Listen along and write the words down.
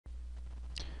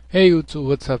Hey YouTube,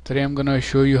 what's up? Today I'm gonna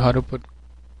show you how to put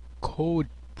code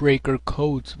breaker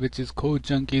codes, which is code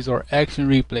junkies or action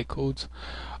replay codes,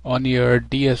 on your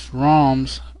DS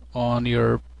ROMs on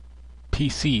your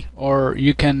PC. Or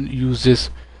you can use this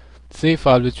save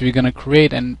file which we're gonna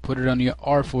create and put it on your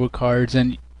R4 cards,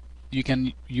 and you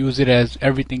can use it as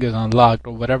everything is unlocked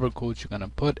or whatever codes you're gonna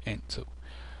put into.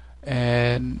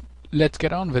 And let's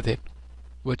get on with it.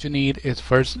 What you need is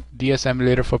first DS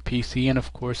emulator for PC and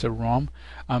of course a ROM.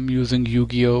 I'm using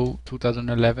Yu-Gi-Oh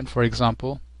 2011 for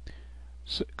example,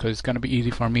 because it's gonna be easy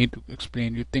for me to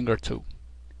explain you a thing or two.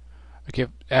 Okay,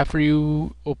 after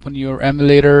you open your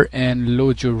emulator and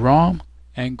load your ROM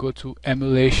and go to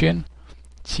emulation,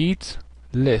 cheats,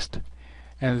 list,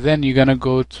 and then you're gonna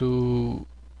go to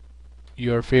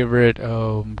your favorite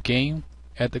game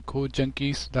at the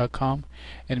codejunkies.com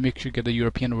and make sure you get the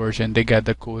European version. They get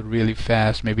the code really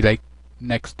fast, maybe like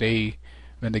next day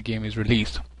when the game is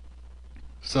released.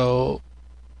 So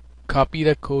copy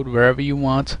the code wherever you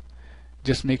want.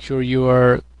 Just make sure you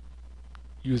are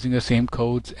using the same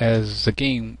codes as the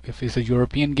game. If it's a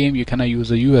European game, you cannot use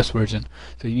a US version.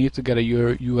 So you need to get a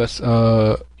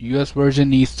US version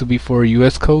needs to be for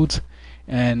US codes,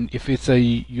 and if it's a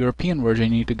European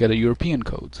version, you need to get a European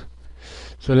codes.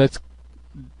 So let's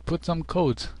put some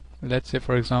codes. Let's say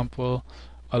for example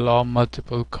allow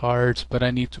multiple cards, but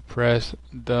I need to press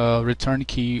the return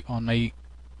key on my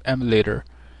emulator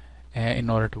in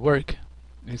order to work.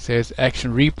 It says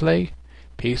action replay,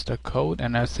 paste the code,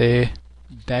 and I say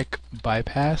deck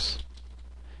bypass,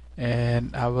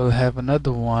 and I will have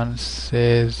another one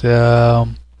says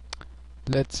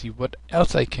let's see what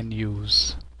else I can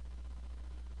use.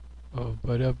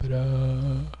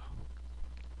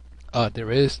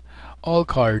 There is all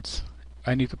cards.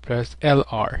 I need to press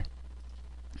LR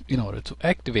in order to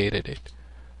activate it.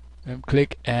 And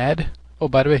click add. Oh,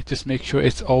 by the way, just make sure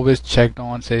it's always checked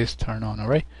on, says turn on.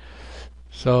 Alright,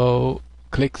 so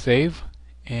click save,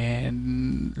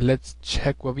 and let's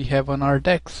check what we have on our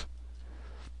decks.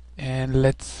 And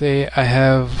let's say I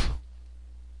have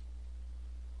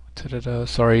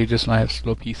sorry, just I have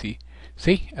slow PC.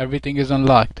 See, everything is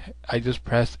unlocked. I just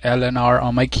pressed L and R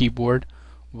on my keyboard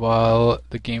while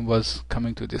the game was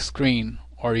coming to this screen,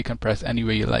 or you can press any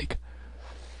way you like.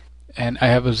 And I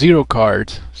have a 0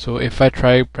 cards, so if I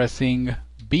try pressing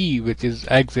B, which is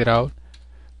exit out,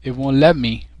 it won't let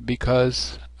me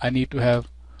because I need to have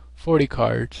 40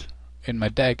 cards in my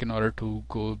deck in order to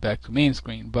go back to main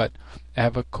screen. But I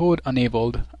have a code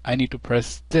enabled. I need to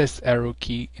press this arrow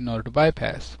key in order to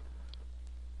bypass,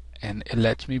 and it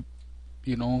lets me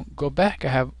go back.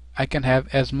 I can have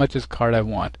as much as card I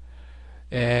want.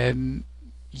 And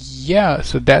yeah,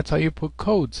 so that's how you put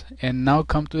codes. And now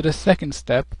come to the second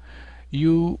step.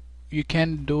 You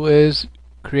can do is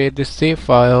create this save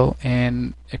file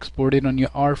and export it on your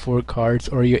R4 cards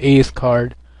or your ACE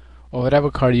card or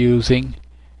whatever card you're using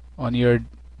on your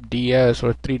DS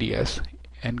or 3DS,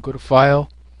 and go to file,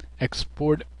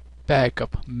 export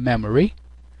backup memory,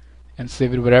 and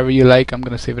save it wherever you like. I'm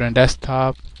gonna save it on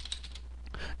desktop.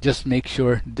 Just make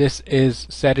sure this is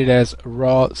set it as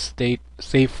raw state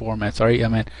save format. Sorry, I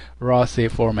meant raw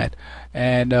save format,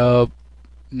 and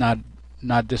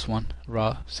not this one,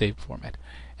 raw save format.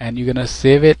 And you're gonna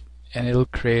save it, and it'll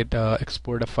create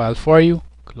export a file for you.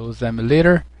 Close the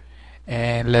emulator,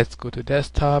 and let's go to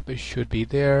desktop. It should be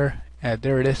there, and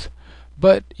there it is.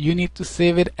 But you need to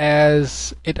save it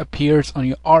as it appears on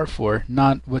your R4,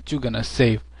 not what you're gonna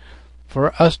save.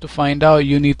 For us to find out,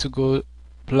 you need to go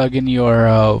plug in your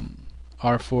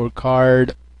R4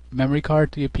 card, memory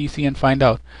card, to your PC and find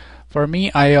out. For me,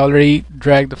 I already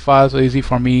dragged the file, so easy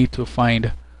for me to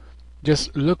find.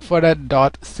 Just look for that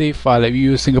 .save file. If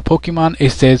you're using a Pokemon, it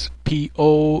says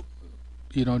PO,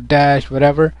 dash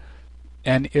whatever,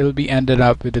 and it'll be ended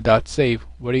up with the .save.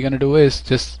 What you're gonna do is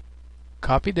just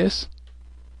copy this,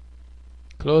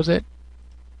 close it,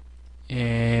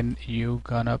 and you're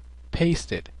gonna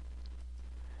paste it.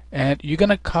 And you're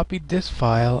gonna copy this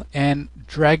file and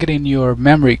drag it in your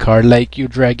memory card like you're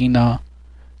dragging a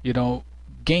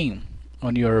game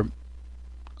on your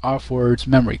R4's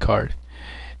memory card.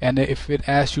 And if it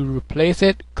asks you to replace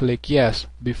it, click yes.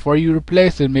 Before you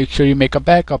replace it, make sure you make a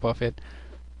backup of it,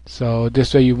 so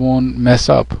this way you won't mess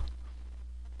up.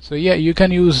 So yeah, you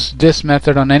can use this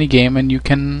method on any game, and you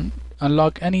can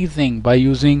unlock anything by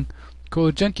using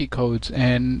code junkie codes.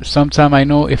 And sometime, I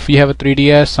know if you have a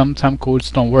 3DS, sometimes codes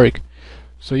don't work,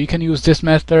 so you can use this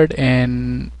method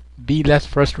and be less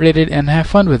frustrated and have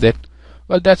fun with it.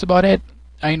 Well, that's about it.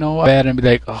 I know bad and be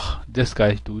like, oh, this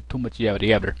guy's doing too much yabba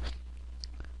yabba.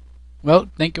 Well,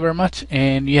 thank you very much,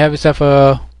 and you have yourself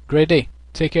a great day.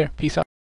 Take care. Peace out.